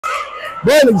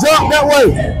Brandon, jump that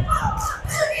way.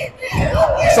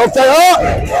 So stay up,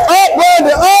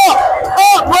 Brandon, up,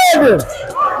 Brandon.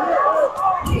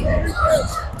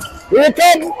 Here it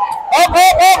comes. Up,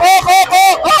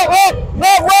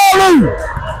 Riley.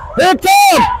 Here it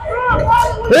comes.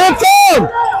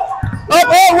 Up,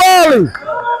 Riley.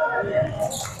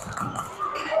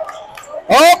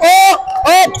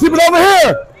 Up. Keep it over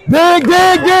here. Dig.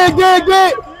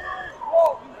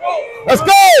 Let's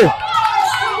go.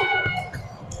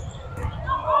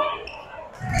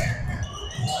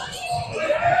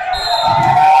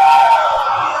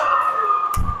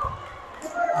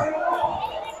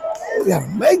 We gotta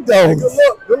make those.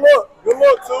 Good luck,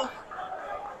 too.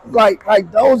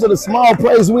 Like those are the small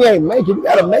plays we ain't making. We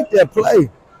gotta make that play.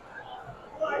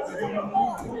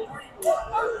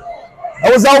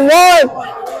 That was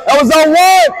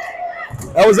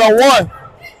on one.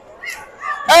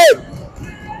 Hey.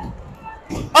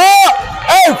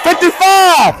 Hey,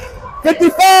 55.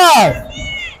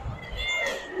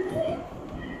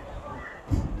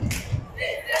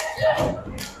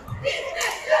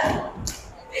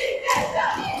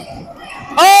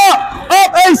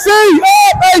 Up, AC.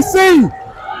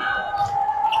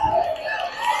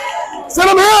 Send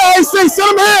him here, AC.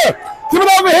 Keep it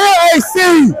over here, AC.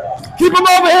 Keep him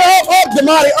over here. Up,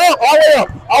 Damani. Up, all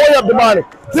the way up, Damani.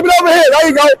 Keep it over here. There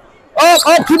you go. Up.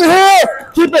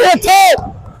 Keep it here, top.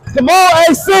 Come on,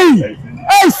 AC.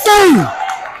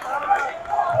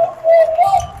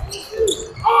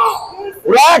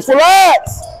 Relax.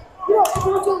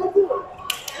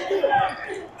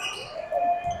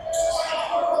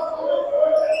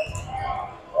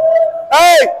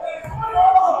 Hey.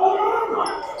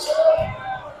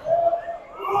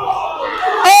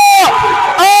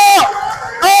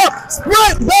 Up.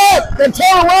 Sprint back and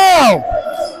turn around.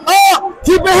 Up.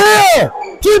 Keep it here.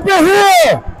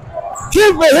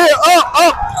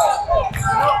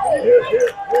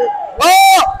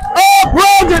 Up.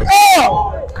 Brandon, up.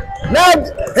 Now,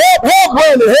 help,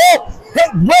 Brandon. Help.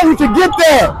 Brandon to get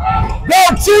there. Go,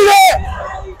 cheat it.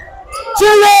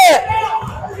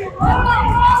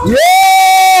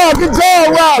 Yeah, good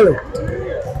job, Riley.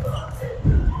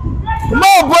 Come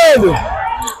on, Brandon.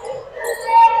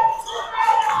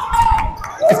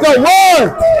 Let's go, one.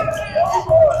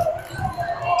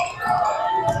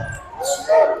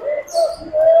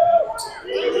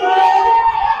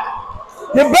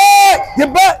 Get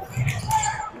back.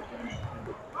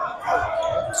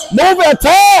 Move it,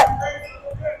 attack.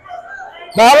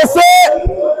 Balance it.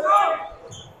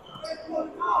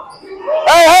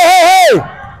 Hey.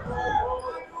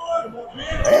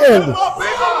 Man.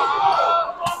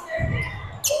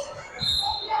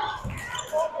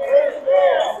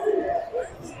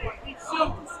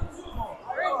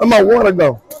 Where my water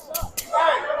go?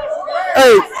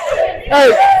 Hey,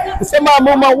 somebody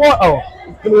move my water. Oh,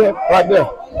 give me that right there.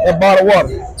 That bottle of water.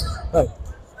 Hey.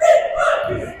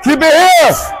 Keep it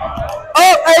here.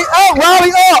 Up,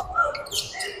 Riley, up.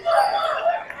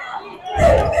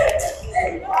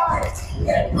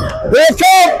 Here it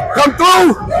come through.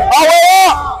 All the way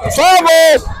up.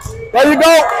 Travel. There you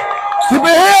go. Keep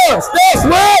it here. Stay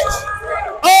switch.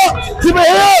 Up. Keep it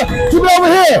here. Keep it over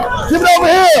here.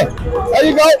 There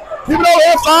you go. Keep it over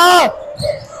here. 5.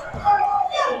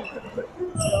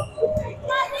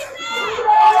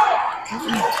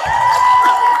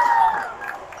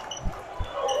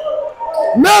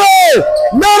 Middle.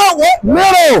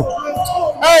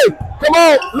 Hey, come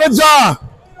on, Littlejohn.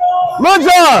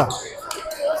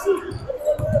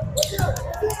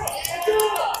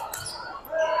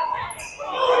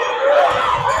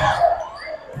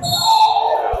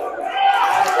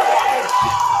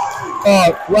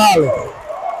 Riley.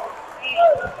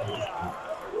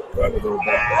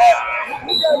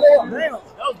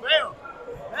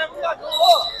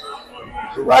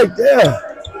 Right there.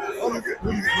 Oh,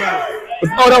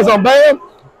 that was on Bam?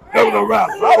 That was on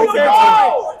Riley.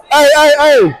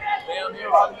 Hey.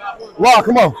 Wow,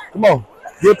 come on.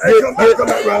 Get. Come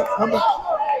back, Riley. Come back.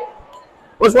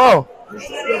 What's wrong?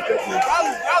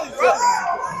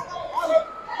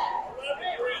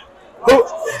 Who?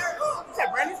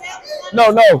 No.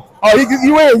 Oh,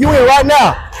 you in right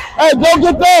now. Hey, go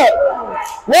get that.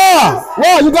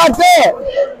 Wow, you got that.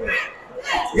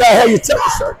 You gotta have your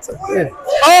shirt tucked in.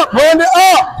 Up, Brandon,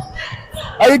 up.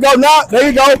 There you go now. There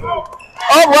you go.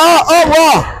 Up, Raw.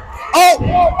 Up.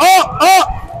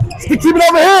 Keep it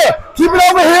over here.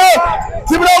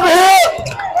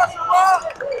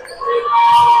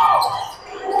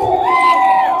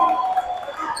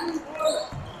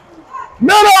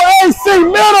 Middle, AC,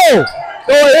 middle.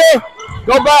 Go ahead.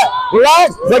 Go back.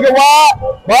 Relax. Take it wide.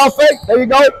 Ball fake. There you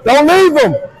go. Don't leave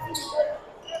him.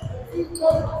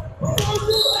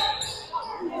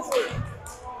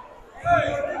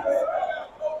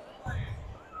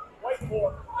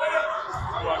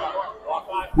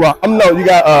 Well, I'm no, you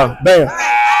got Bam.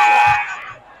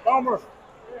 Bamara.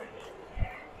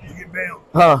 You get Bam.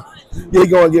 Huh? Yeah, he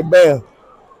gonna get Bam.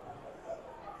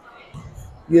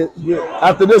 Yeah.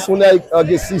 After this one, they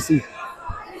get CC.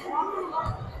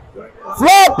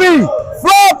 Floppy!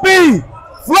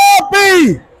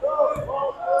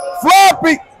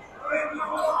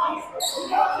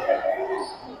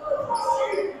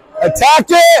 Attack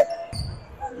it!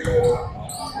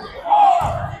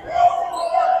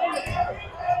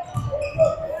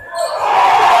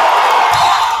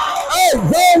 Hey,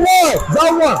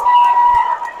 zone one.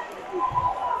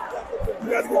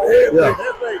 Yeah.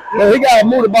 Well, he gotta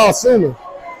move the ball sooner.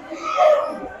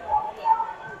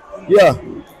 Yeah.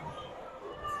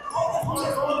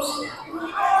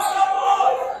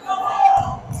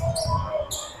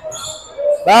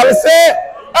 Balance it.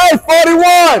 Hey,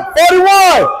 41.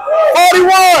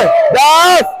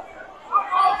 Dive.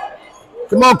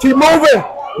 Come on, keep moving.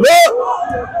 Look.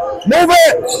 Move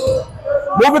it.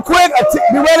 Move it quick.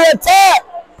 Be ready to attack.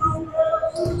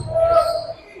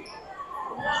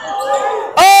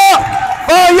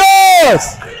 Yes.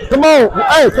 Come on.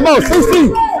 Hey, come on.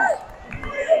 CC.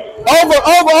 Over.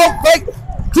 Fake.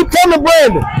 Keep coming,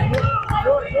 Brandon.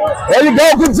 There you go.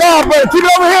 Good job, Brandon. Keep it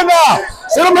over here now.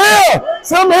 Sit him here.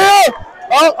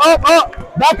 Up.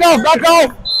 Back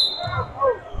off.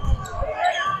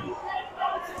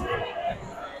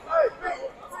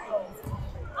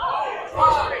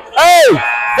 Hey,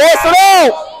 force it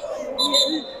out.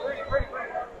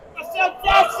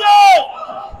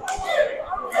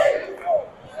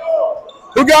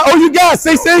 Who you got,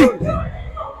 CC?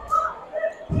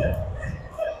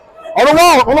 On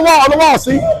the wall,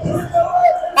 see?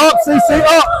 Up, CC,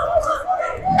 up.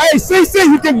 Hey, CC,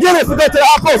 you can get it for that to the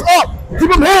high post. Up.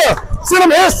 Keep him here. Send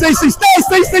him here, CC.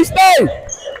 Stay.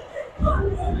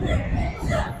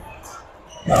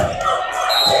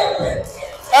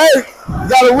 Hey, you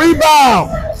got a rebound.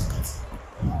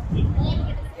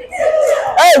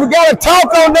 Hey, we got to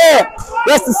talk on that.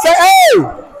 That's the same.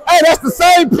 Hey, that's the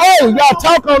same play. You got to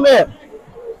talk on that.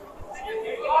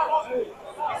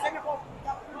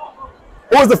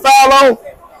 What was the foul on?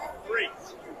 3.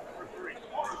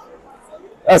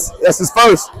 That's his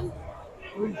first.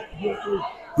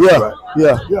 Yeah.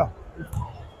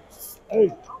 Hey.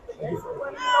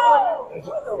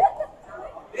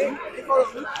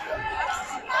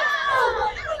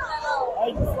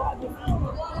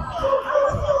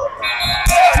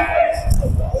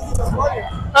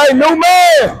 Hey, new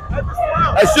man.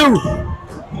 That's you.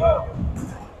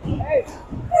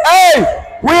 Hey,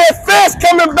 we had Fist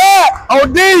coming back.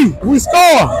 OD, we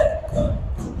score.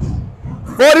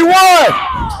 41.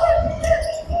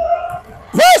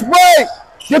 Press break.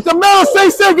 Get the middle,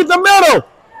 CC, get the middle.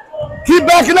 Keep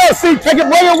backing up, C. Take it,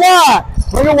 bring it wide.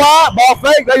 Ball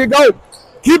fake, there you go.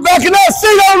 Keep backing up, C,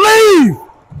 don't leave.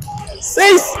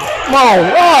 C, come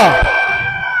on, wow.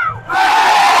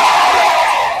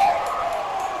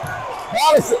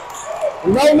 Balance it.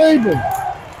 No leaving.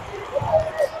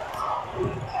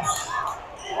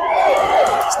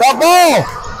 Stop ball.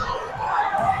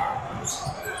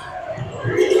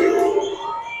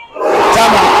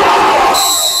 Time out.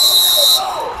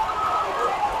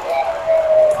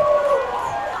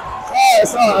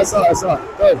 It's all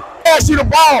right. Good. Pass you the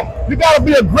ball. You got to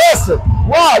be aggressive.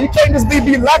 Wow, you can't just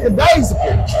be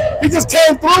lackadaisical. He just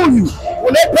came through you.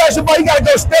 When they pass your ball, you got to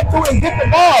go step through and get the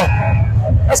ball.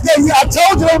 That's good. I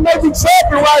told you they may be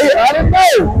trapping right here. I didn't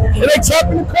know. And they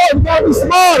trapping the court. We got to be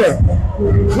smarter.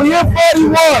 We hit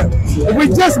 41. If we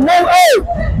just move,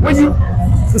 when you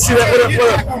see that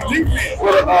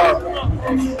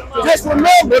just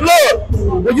remember, look,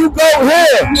 when you go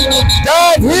here,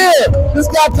 dive here, this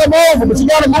guy come over, but you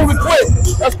got to move it quick.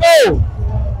 Let's go.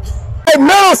 Hey,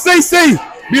 middle, CC.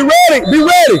 Be ready.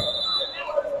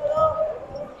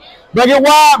 Bring it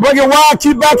wide,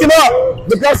 keep backing up.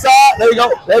 Look outside, there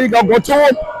you go, go to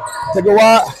him. Take it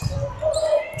wide.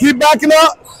 Keep backing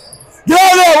up. Get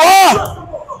out there, Rob.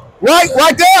 Right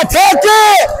there, attack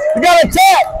it. You got to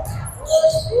attack.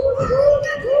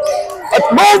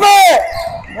 Move it.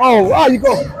 Oh, wow, you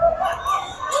go.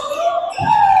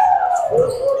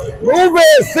 Move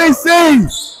it, CC.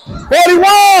 41.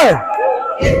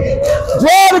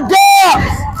 Draw the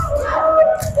gaps.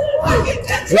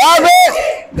 Drive it.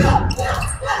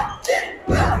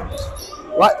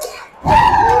 What?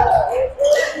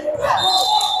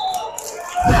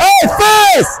 Hey,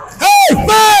 Fist!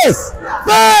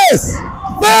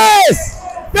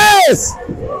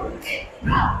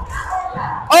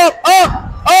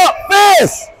 Up,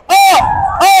 Fist! Up.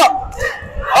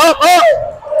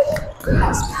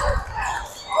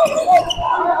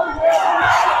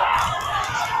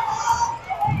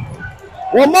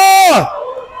 One more.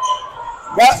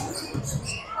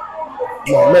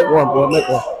 Come on, make one, boy, make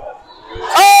one.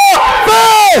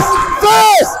 Fast!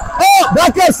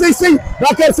 Back up, CC.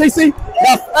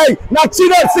 Now, hey, now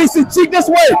cheat up, CC. Cheat this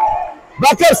way.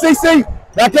 Back up, CC.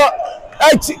 Back up.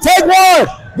 Hey, take one.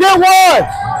 Get one.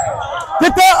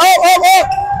 Get that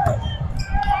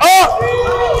up.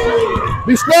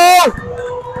 Be strong.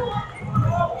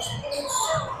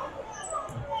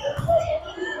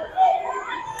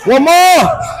 One more.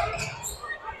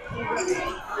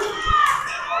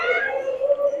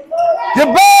 Get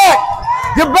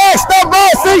back. Stop, ball.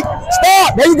 See?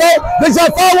 Stop. There you go. Good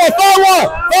job. Foul one.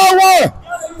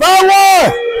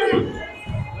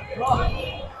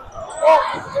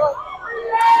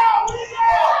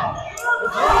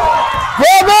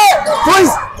 Grab it.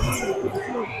 Please.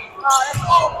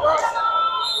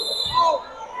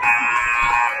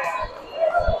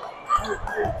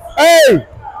 Hey.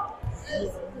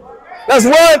 That's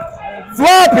one.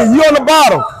 Floppy. You on the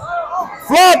bottom.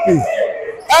 Floppy.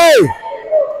 Hey.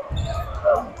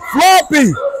 Floppy.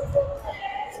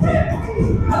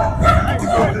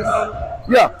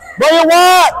 Yeah. Bring it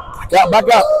wide. Back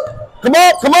up. Come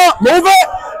on. Move it.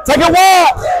 Take it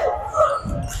wide.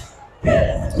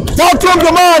 Talk to him,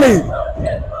 Damani.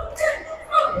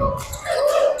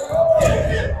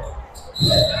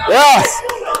 Yes.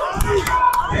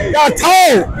 Got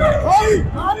told.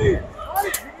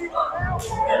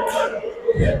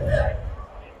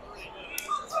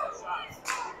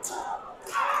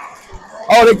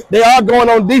 Oh, they are going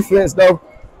on defense, though.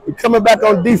 They're coming back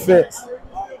on defense.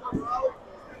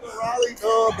 Riley,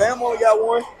 Bam only got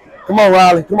one. Come on,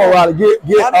 Riley. Get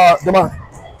Damani.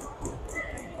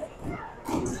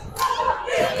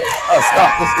 Oh,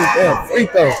 stop. This is damn free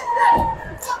throw.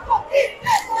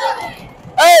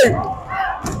 Hey!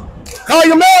 Call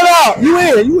your man out. You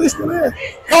in still in.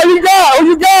 Call you got. Who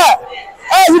you got?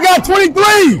 Hey, you got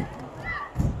 23.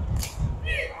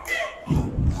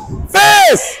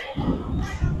 Fast!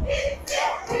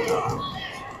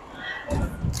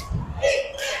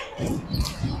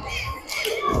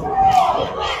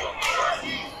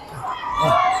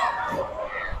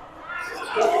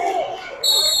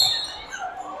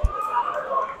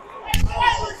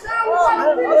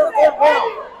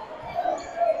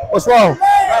 What's wrong?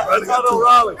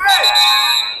 Raleigh.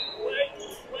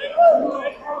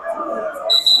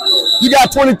 You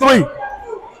got 23.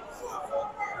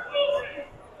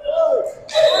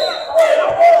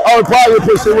 Oh, probably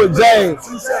pushed it with James.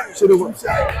 Should have went.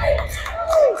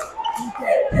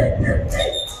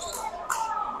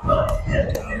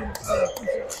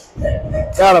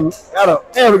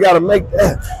 We gotta make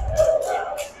that.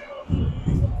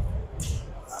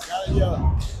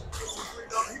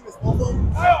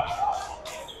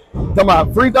 Talking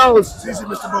about free throws,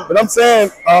 but I'm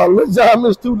saying Littlejohn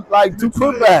missed two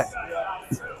putbacks.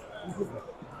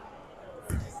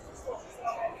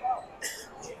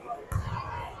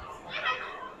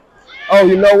 Oh,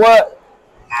 you know what?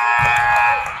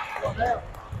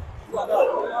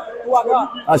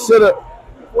 I should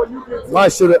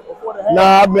have.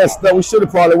 Nah, I messed up. We should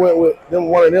have probably went with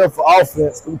one of them for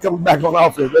offense. We coming back on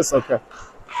offense. That's okay.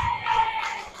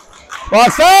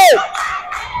 Varsity!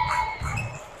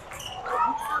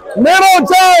 Middle,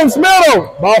 James, middle.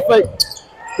 Ball fake.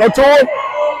 Go to him.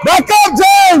 Back up,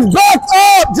 James.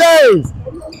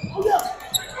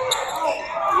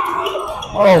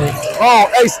 Oh,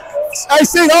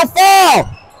 AC, don't foul.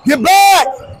 Get back,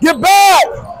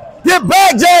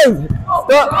 James.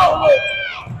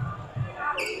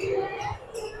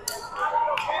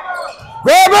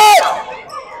 Grab it.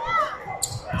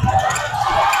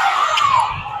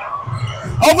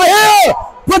 Over here.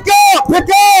 Pick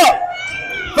up.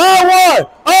 5-1.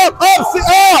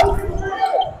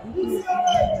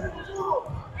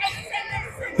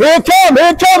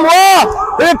 Up.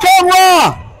 Here come Raw.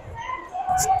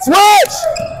 Switch.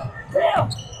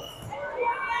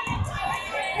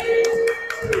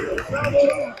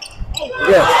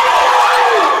 Yeah.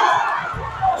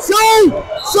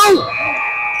 Shoot.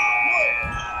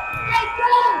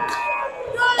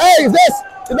 Hey,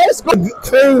 that's good.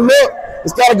 Clean look.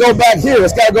 It's got to go back here.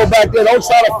 It's got to go back there. Don't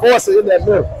try to force it in that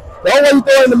middle. The only way you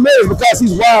throw it in the middle is because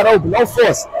he's wide open. Don't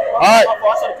force it. All right.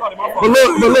 But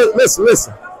look,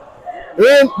 listen.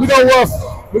 Then we're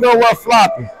gonna run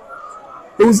floppy.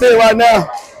 Who's in right now?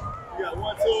 We got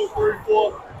 1, 2, 3,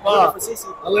 4, 5.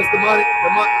 Unless Damani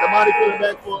put it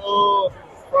back for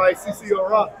probably CC or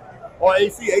Rock or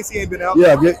AC. AC ain't been out.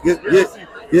 Yeah, get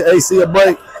AC a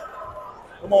break.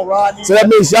 Come on, Rodney. So that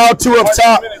means y'all two up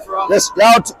top. That's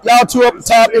y'all two up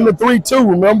top in the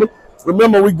 3-2.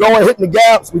 Remember, we going hitting the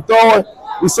gaps. We throwing.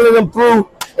 We sending them through.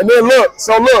 And then look.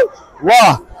 So look.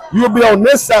 Wow. You'll be on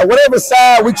this side. Whatever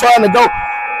side we trying to go.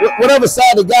 Whatever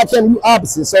side the guy can, you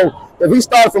opposite. So if he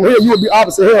started from here, you would be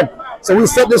opposite him. So we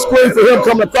set this screen for him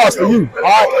coming across for you. All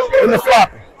right. In the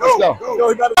flop. Let's go.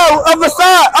 Oh, other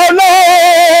side. Oh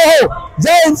no.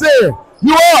 James in.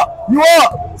 You up. You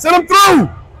up. Send him through.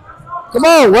 Come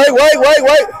on, wait.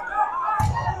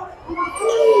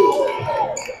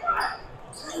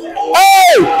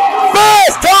 Hey,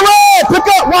 fast, turn around, pick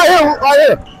up, right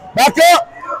here. Back up.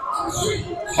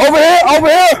 Over here.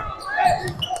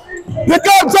 Pick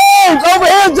up, James. Over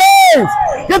here, James.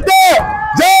 Get there,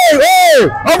 James. Hey,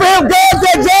 over here, grab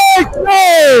that, James.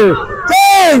 Hey,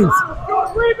 James.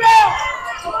 Rebound.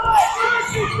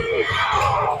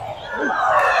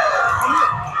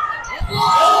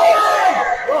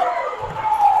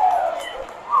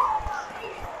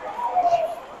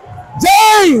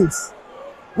 James!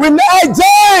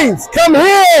 James, come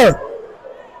here!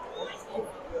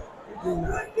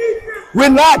 We're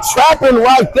not trapping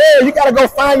right there. You gotta go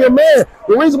find your man.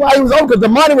 The reason why he was over, because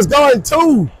Damani was going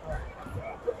too.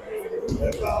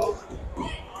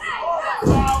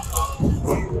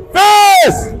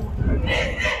 Fast!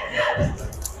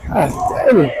 God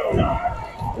damn it.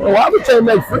 Why we can't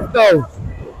make free throws?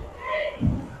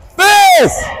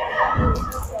 Fast!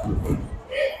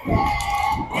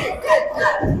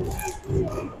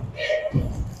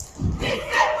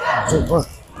 Up.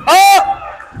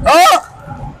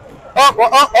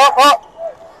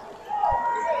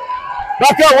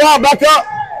 Back up,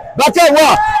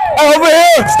 Rob. Hey, over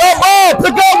here. Stop ball.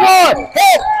 Pick up one.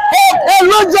 Hey,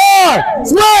 Littlejohn.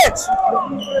 Switch.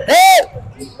 Hey.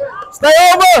 Stay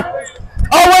over.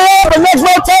 All the way over. Next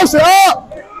rotation.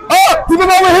 Up. Keep him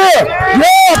over here.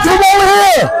 Yeah, keep him over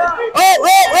here.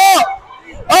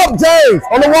 Up, James.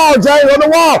 On the wall.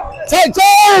 Take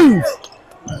James.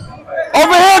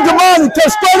 Over here, Damani. Come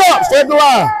straight up. Straight the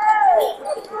line.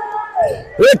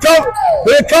 Here it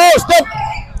comes. Step.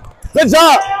 Good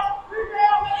job.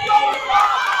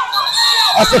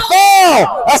 That's a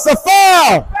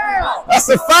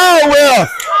foul, Will.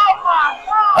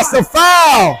 That's a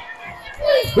foul.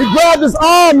 He grabbed his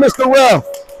arm, Mr. Will.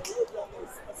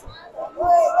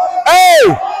 Hey,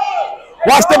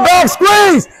 watch the back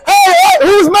squeeze. Hey,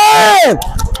 who's man?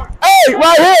 Hey,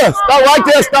 right here. Stop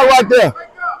right there.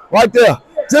 Right there.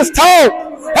 Just talk.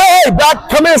 Hey, back.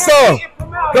 Come in, son.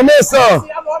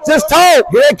 Just talk.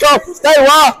 Here it comes. Stay,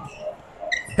 Rob.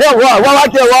 Here, Rob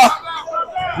right there, Rob.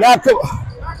 Now, come.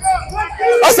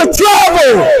 That's a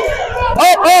travel.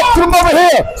 Up, come over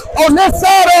here. On this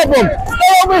side of him.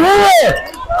 Stay over here.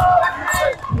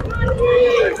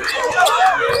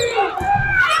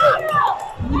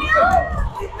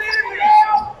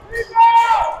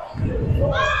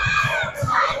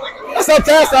 That's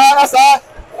okay, that's all right.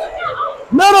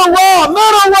 Middle wall.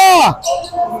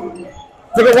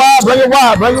 Take it wide, bring it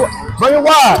wide.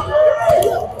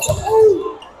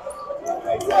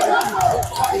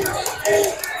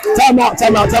 Time out.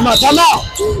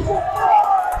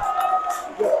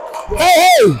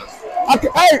 Hey,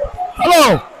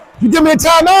 hello. You give me a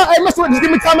timeout? Hey, Mr. West, just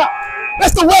give me a timeout.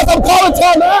 Mr. West, I'm calling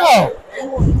timeout.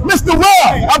 Mr.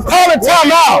 West, I'm calling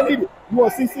timeout. You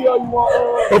want CC or you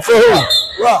want for who?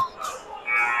 What?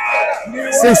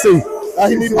 CC.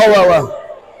 Well.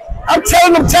 I'm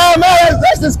telling them timeout.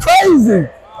 That's just crazy.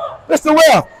 Mr.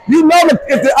 Well, you know that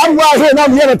if I'm right here and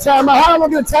I'm getting a timeout, how am I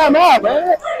going to get a timeout,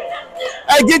 man?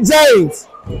 Hey, get James.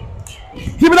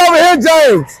 Keep it over here,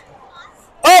 James.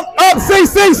 Up,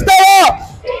 CC, stay up.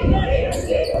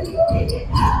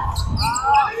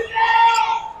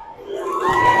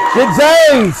 Get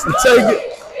James. Take it.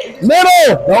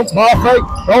 Middle. Don't ball fake.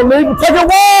 Don't leave him. Take it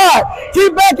wide.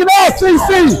 Keep backing out, CC.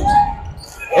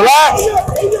 Relax.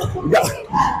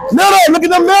 Middle. Look at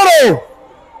the middle.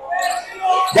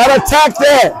 Gotta attack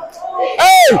that.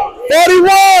 Hey,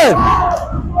 41.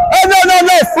 Hey, no.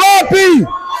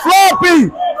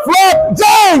 Floppy.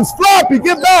 James, Floppy,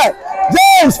 get back.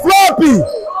 James, Floppy.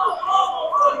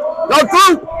 Go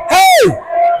through. Hey.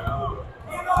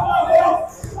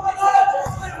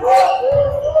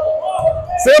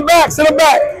 Sit him back.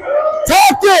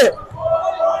 Tack it.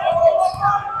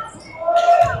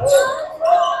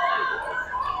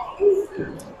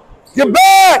 Get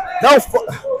back. Don't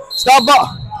stop up.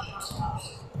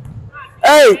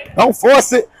 Hey, don't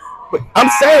force it. But I'm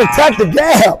saying attack the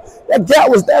gap. That gap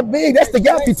was that big. That's the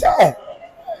gap you tagged.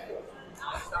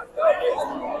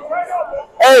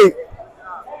 Hey.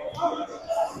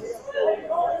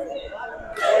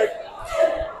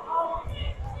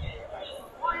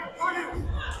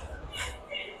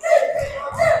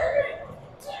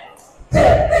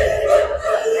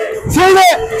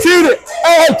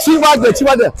 cheat right there, cheat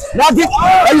right there. Now get,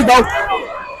 there you go.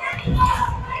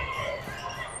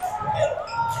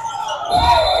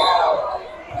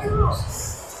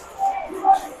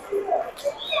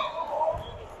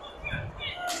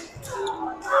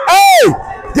 Hey,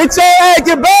 get your ass,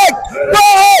 get back. Go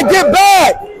ahead, get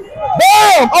back.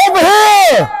 Bam, over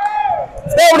here.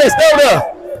 Stay over there, stay over there.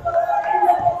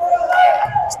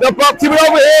 Step up, keep it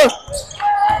over here.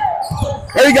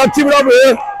 There you go, keep it over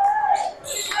here.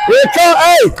 Here it come,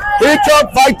 hey, here it come,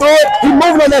 fight through it. Keep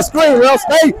moving on that screen, well,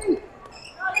 stay.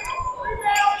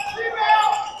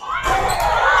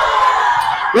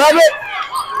 Grab it.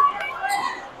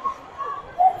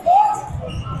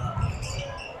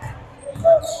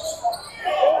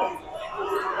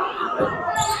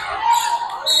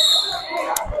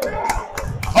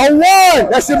 On one,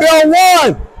 that should be on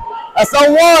one. That's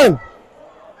on one.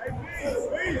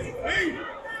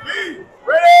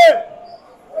 Ready?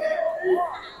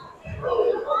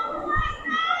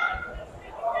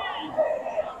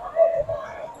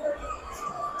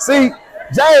 See,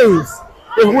 James,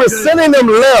 if we're sending them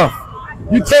left,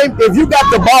 you can't, if you got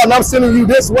the ball and I'm sending you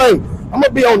this way, I'm going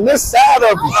to be on this side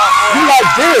of you. You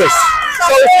like this.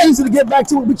 So it's easy to get back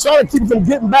to it. We're trying to keep them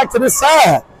getting back to this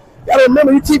side. You got to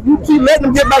remember, you keep letting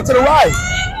them get back to the right.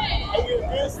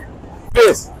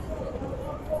 This.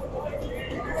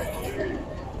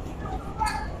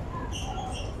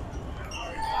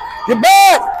 Get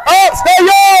back. Up. Stay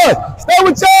yours. Stay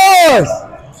with yours.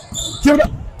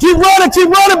 Keep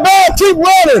running, back. Keep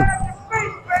running.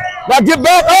 Now get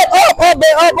back. Up.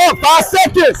 5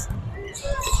 seconds.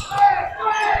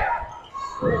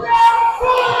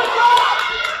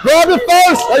 Grab it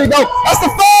first. There you go. That's the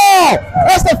foul.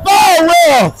 That's the foul,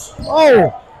 Will.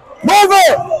 Oh. Move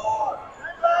it.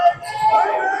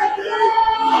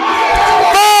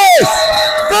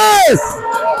 Fist.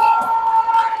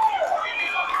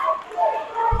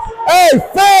 Hey,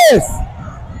 fist.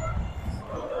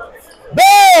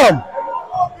 Bam.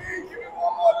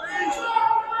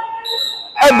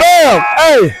 Hey, bam.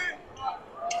 Hey.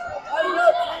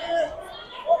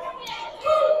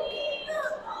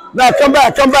 Now come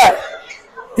back.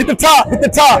 Get the top.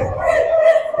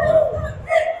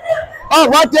 Oh,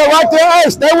 right there. Hey,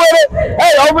 stay with it.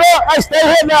 Hey, over there. Hey, stay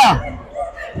here now.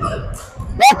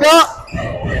 Back up.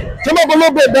 Come up a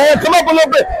little bit, man. Come up a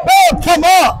little bit. Bam, come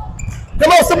up.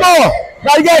 Come on, some more.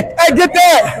 Now you got, hey, get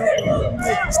that.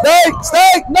 Stay.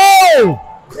 No.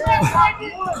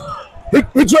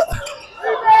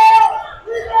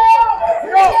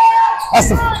 That's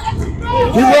the.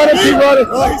 Keep running.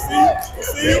 Oh, he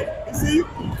see you.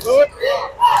 Good.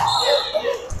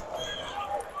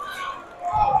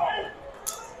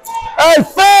 Hey,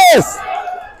 fist.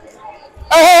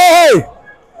 Hey.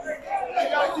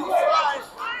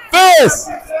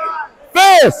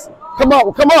 Fist. Come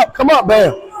up,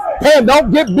 man. Pam,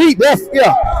 don't get beat. That's,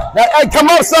 yeah. Now, hey, come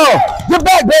up, son. Get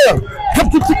back there. Come.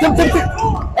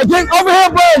 Hey, get over here,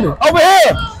 Brandon. Over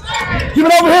here. Keep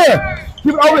it over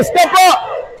here. Step up.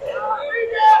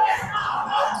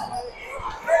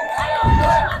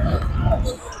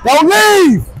 Don't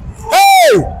leave.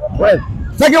 Hey.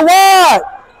 Take it wide.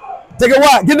 Get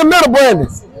in the middle, Brandon.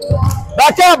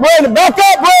 Back up, Brandon.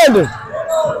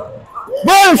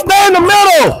 Brandon, stay in the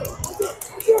middle.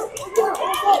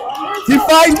 Keep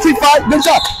fighting. Good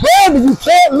job. Brandon, you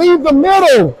can't leave the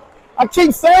middle. I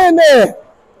keep saying that.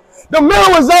 The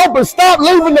middle is open. Stop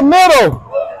leaving the middle.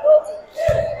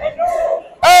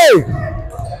 Hey,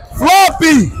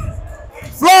 floppy.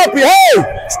 Hey,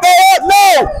 stay up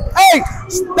now. Hey,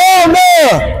 stay on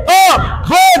there. Up.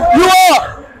 Brad, you up.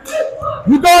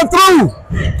 You going through.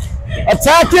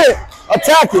 Attack it.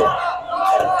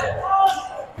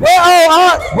 Back.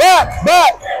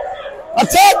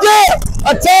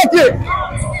 Attack it.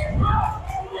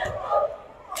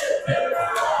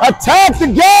 Attack the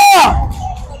gap.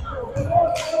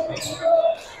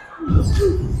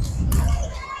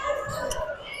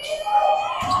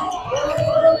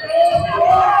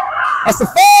 That's the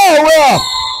foul, Will.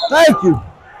 Thank you.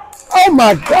 Oh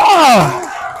my God.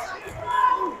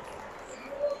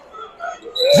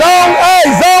 Zone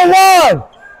 1.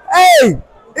 Hey,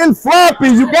 in floppy,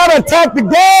 you gotta attack the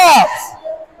gaps.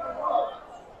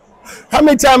 How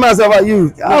many timeouts have I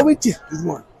used? Oh, we just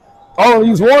one. Oh,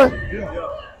 use one? Yeah.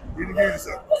 You didn't give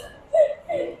yourself.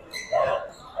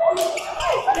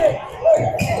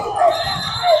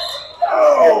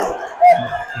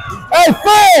 Hey,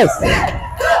 fast!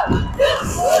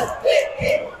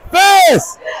 Hey!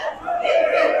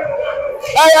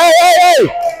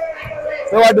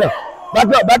 Stay right there. Back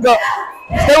up.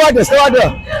 Stay right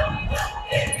there.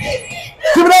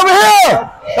 Keep it over here.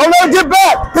 Don't let him get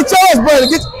back. Get yours, buddy.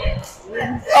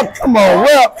 Oh, Oh, come on,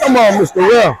 Rep. Come on, Mr.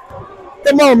 Rep.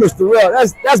 Come on, Mr. Rep.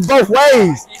 That's both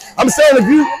ways. I'm saying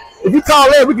if you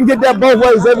call in, we can get that both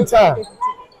ways every time.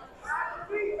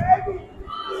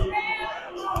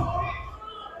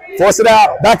 Force it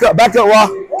out. Back up, Raw.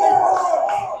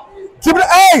 Keep it.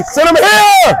 Hey, send him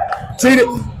here. Cheat it.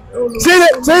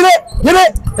 Get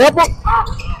it. Help him.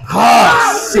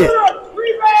 Ah, shit.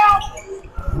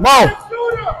 Come on.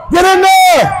 Get in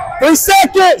there. 3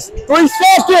 seconds. 3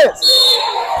 seconds.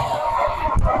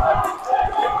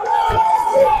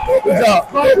 Good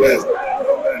job.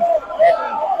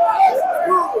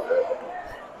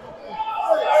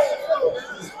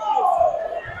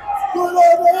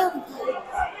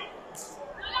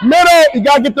 Middle. You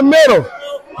got to get the middle.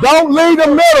 Don't leave the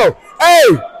middle. Hey,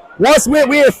 once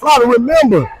we're in front,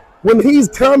 remember, when he's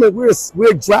coming, we're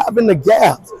driving the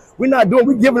gaps. We're not doing,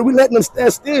 we letting them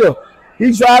stand still.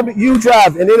 He driving, you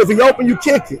drive, and then if he open, you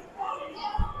kick it.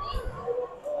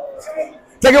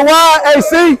 Take it wide,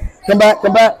 AC. Come back.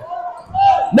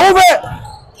 Move it.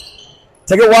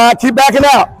 Take it wide, keep backing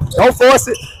out. Don't force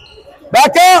it.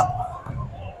 Back up.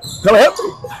 Come help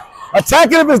me.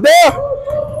 Attack it if it's there.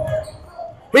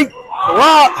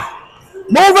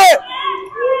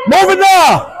 Move it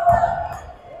now.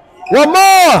 One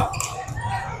more.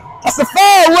 That's a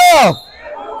foul, Will.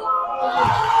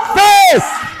 Fast.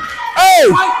 Hey.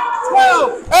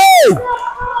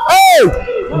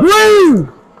 Green.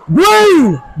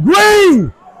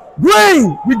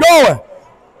 We going.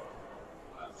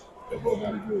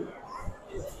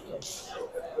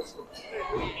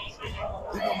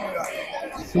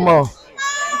 Come on.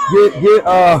 Get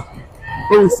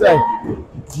what we say?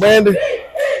 Brandon,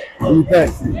 what do you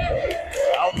think?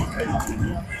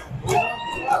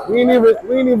 We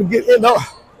ain't even get in. No.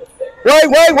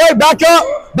 Wait, back up,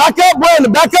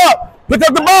 Brandon, back up. Pick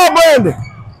up the ball, Brandon.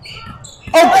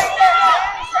 Okay.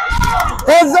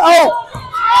 Hands out.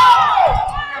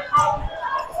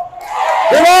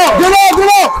 Get out. Go.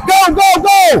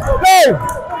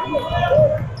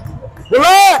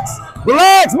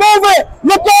 Relax, move it.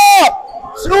 Look up.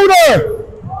 Shooter.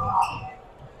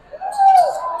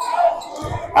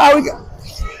 All right, we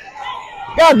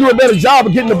gotta do a better job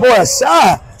of getting the boy a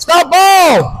shot. Stop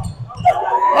ball.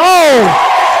 Oh.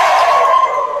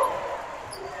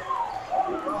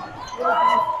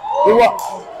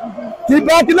 Keep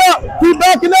backing up.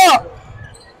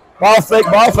 Ball fake.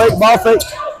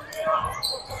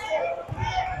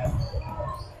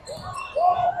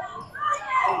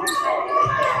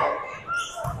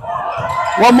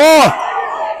 One more.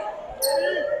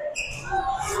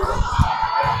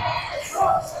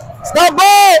 Stop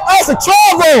ball. That's a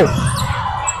travel.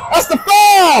 That's the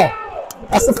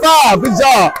foul. Good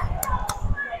job.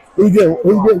 Who you get?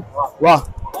 Raw.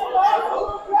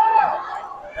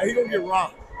 Hey, he gonna get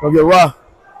raw.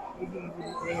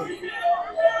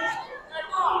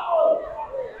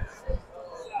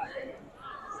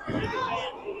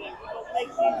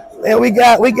 Man, we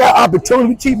got opportunity.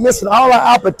 We keep missing all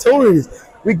our opportunities.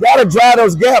 We gotta drive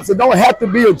those gaps. It don't have to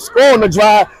be a score on the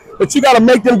drive, but you gotta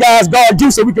make them guys guard you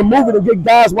so we can move it and get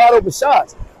guys wide open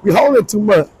shots. We hold it too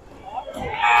much.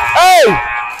 Hey,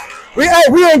 we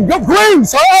ain't good green.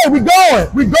 So hey, we going.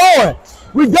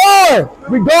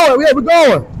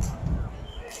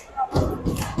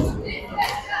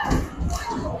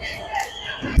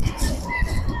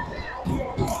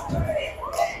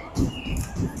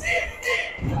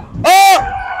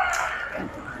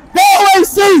 Go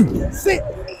AC. See.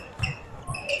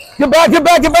 Get back, keep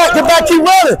running.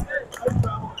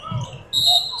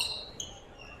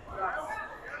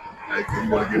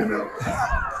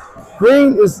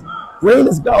 Green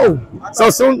is go. So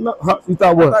soon, you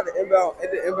thought what? I thought the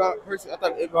inbound person.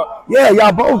 Yeah,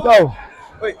 y'all both go.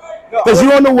 Wait, because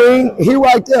you on the wing, he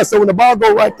right there. So when the ball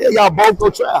go right there, y'all both go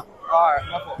trap. All right,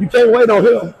 my fault. You can't wait on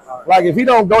him. Right. Like if he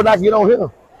don't go, I can get on him.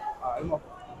 All right, my fault.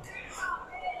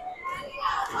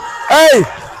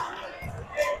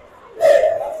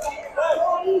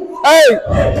 Hey,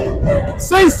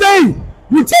 CC,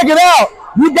 you take it out.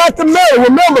 You got the middle.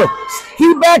 Remember,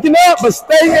 keep backing up, but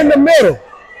stay in the middle.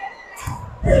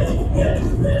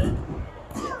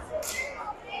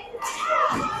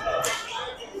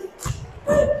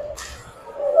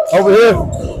 Over here.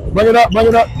 Bring it up.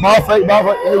 Ball fake.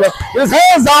 There you go. His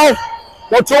hands off.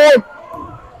 Go to him.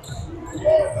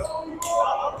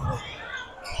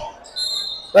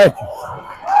 Thank you.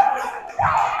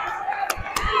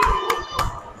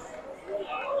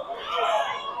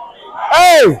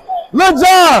 Hey,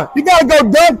 Littlejohn, you gotta go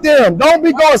dunk them. Don't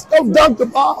be going to dunk the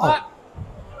ball.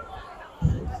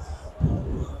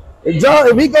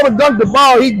 If he go to dunk the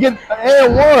ball, he get an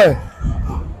and one.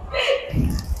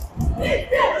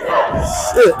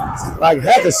 Shit, like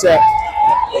half a sack.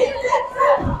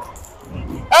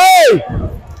 Hey,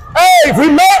 if we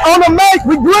make on the make,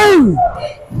 we green.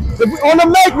 If we on the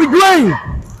make, we green.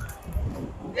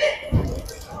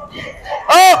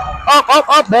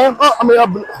 Up, man. Up,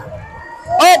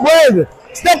 Brandon.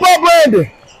 Step up,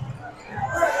 Brandon.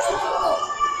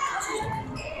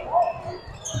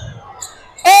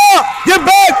 Get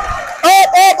back. Up,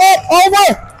 over.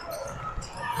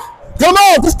 Come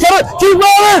on, just cut it. Keep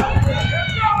rolling.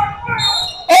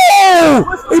 Oh,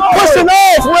 he pushing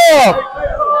off well.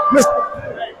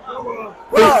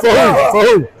 For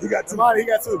who? He got two. He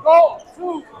got two.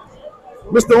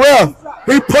 Mr. Ref,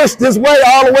 he pushed his way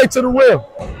all the way to the rim.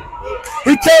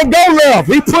 He can't go left.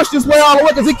 He pushed his way all the way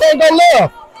because he can't go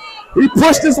left. He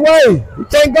pushed his way. He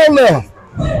can't go left.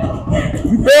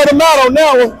 You bailed him out on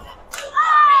that one.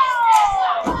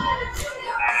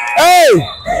 Hey!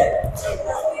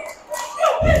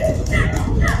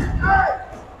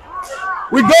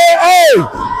 We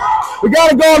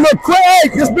gotta go a little quick. Hey,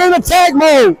 just be in attack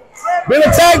mode. Be in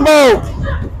attack mode.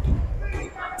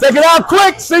 Take it out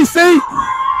quick, CC.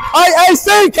 Hey,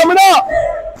 AC, coming out.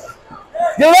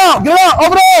 Get out,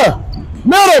 over there.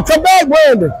 Middle, come back,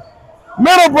 Brandon.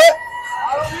 Middle, Brett.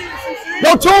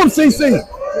 Go to him, CC.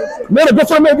 Middle, get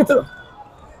to the middle, get to the.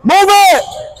 Move it.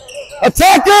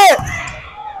 Attack it.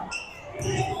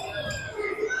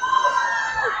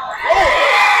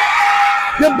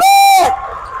 Get back.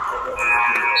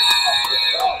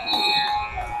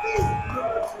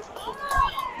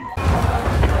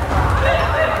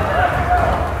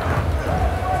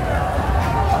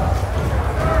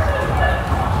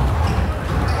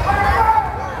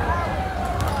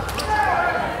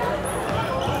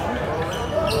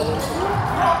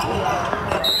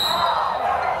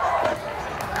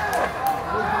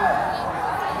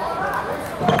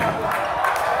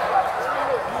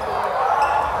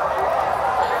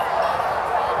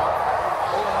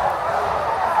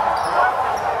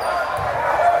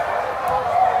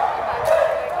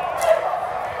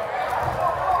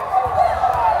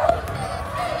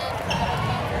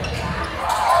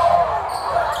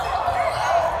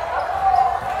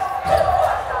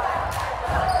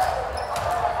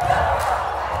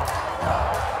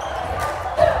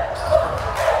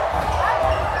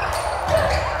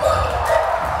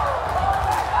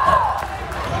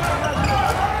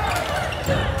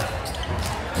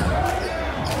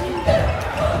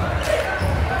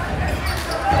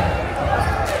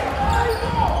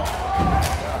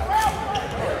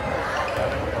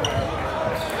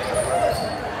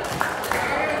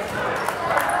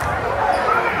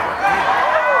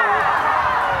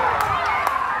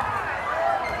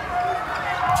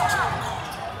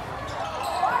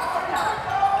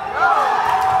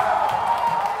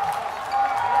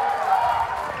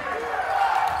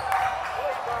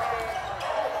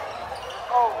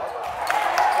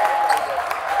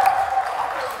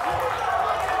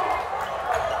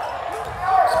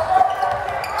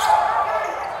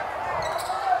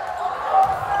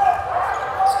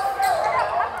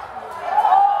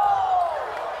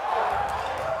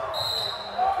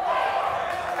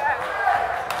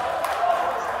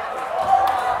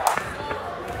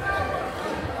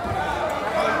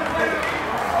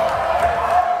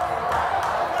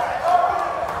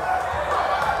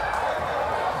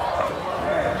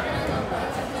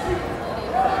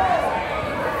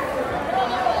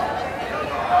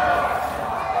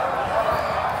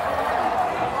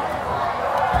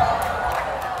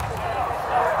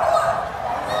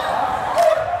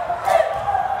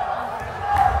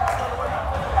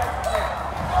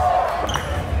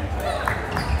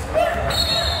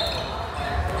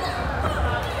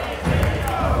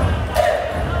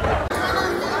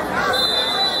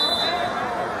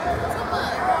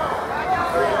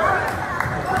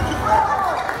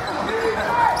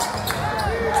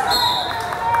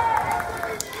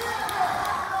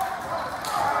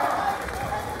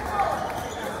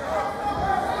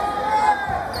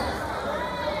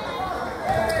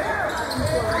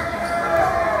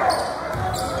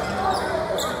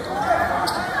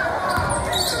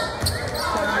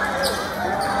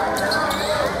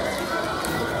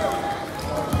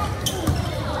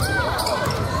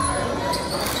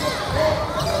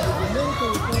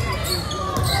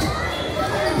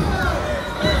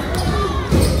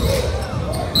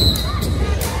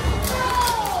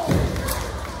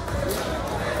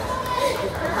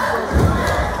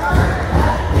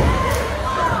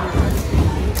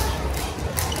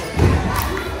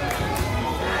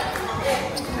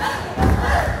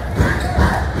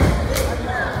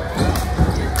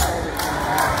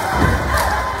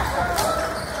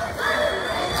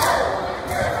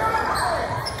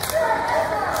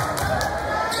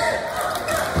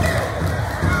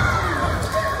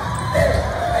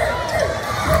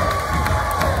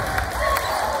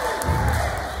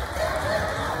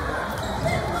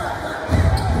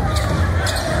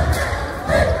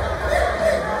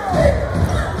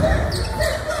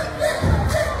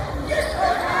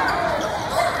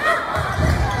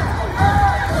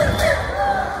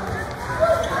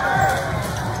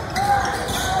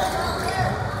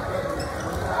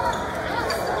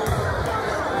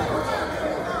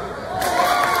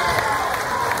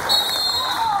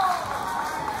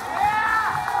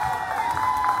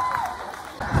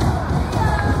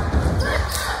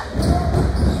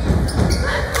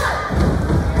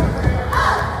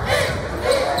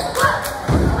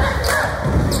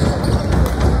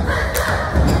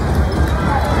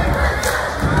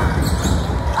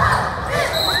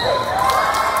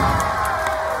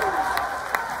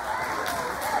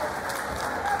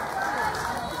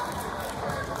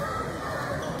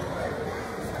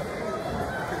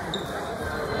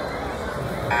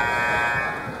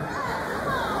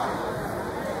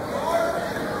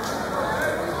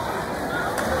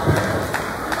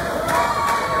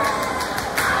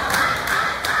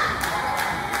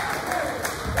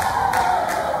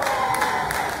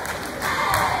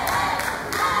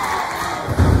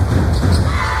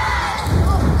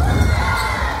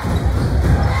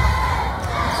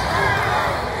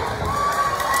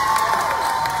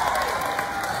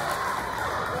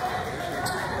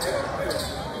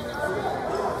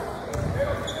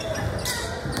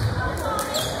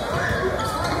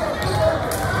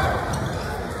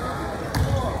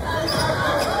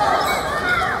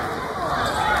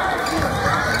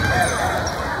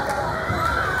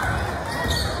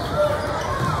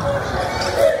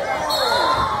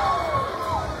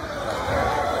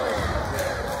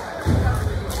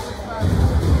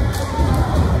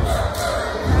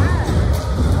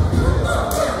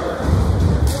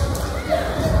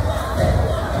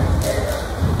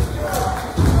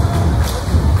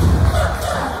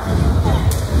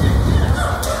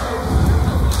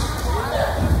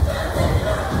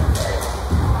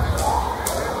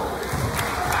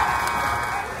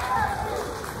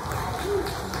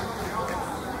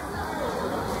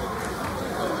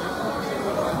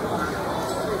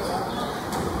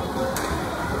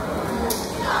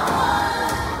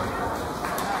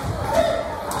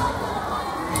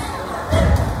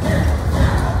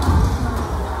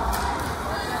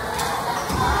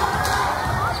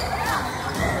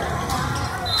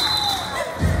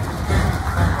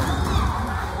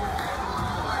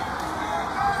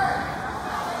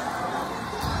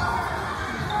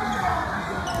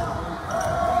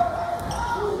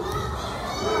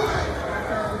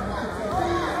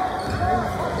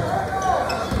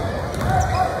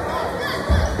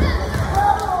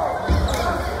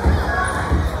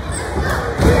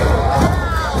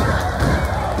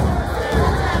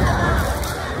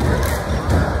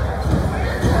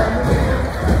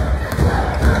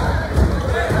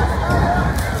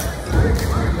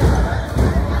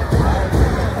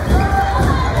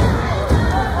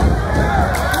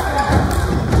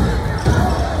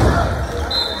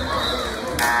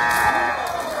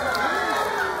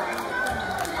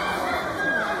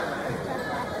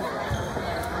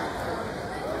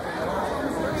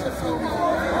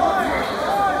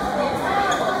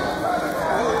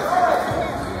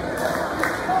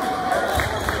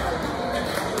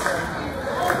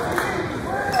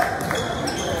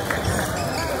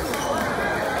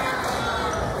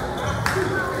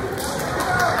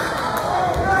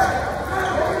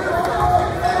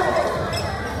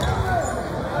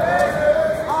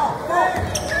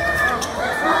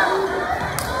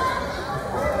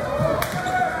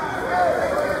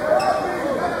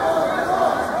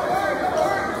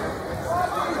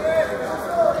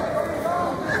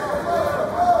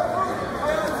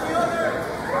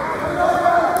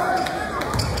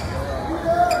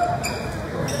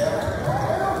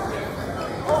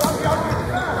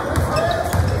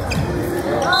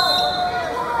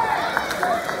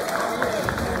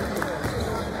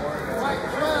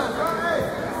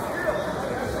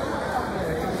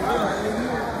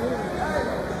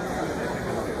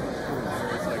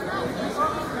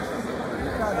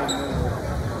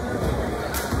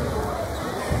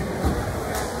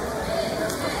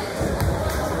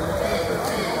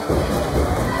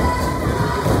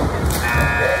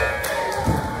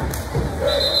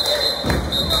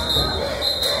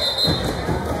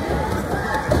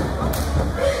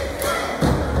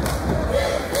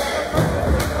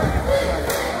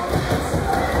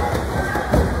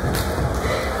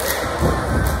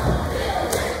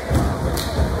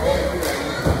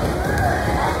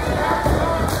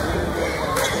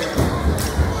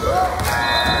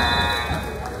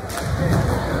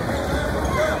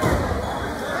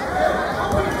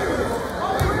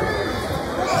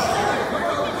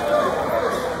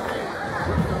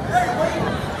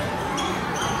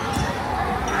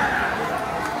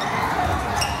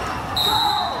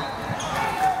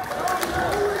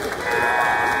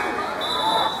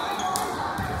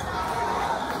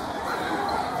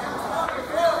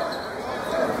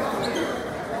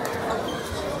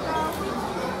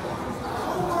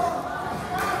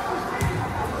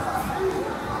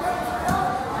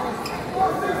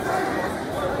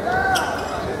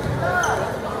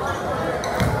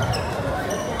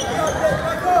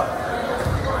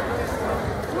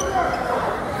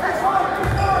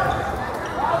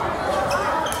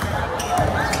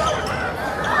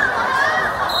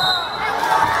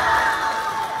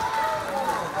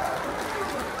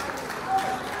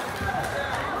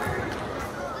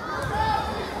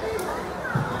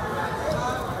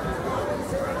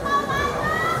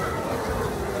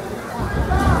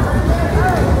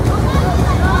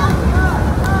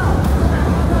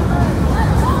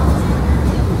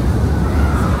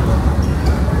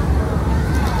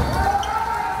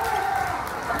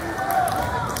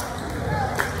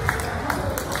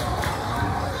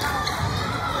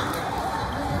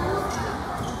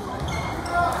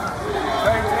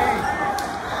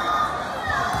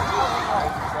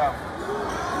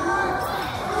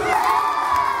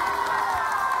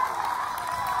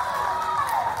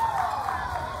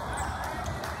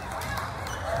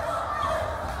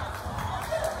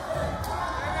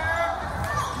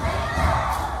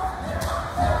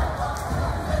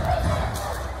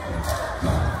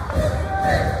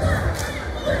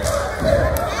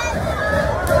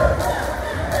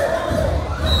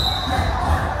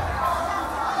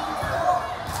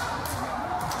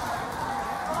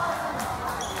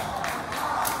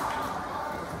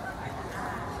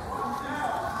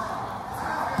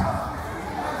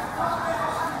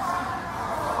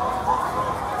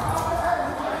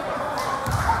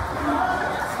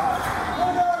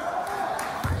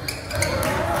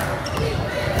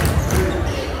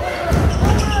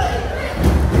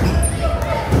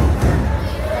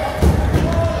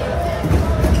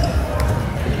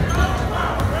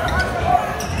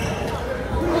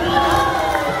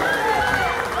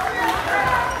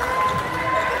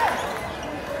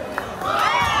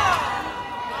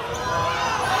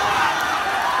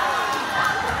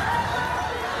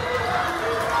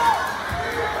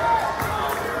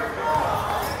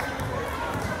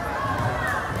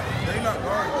 They not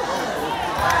guarding.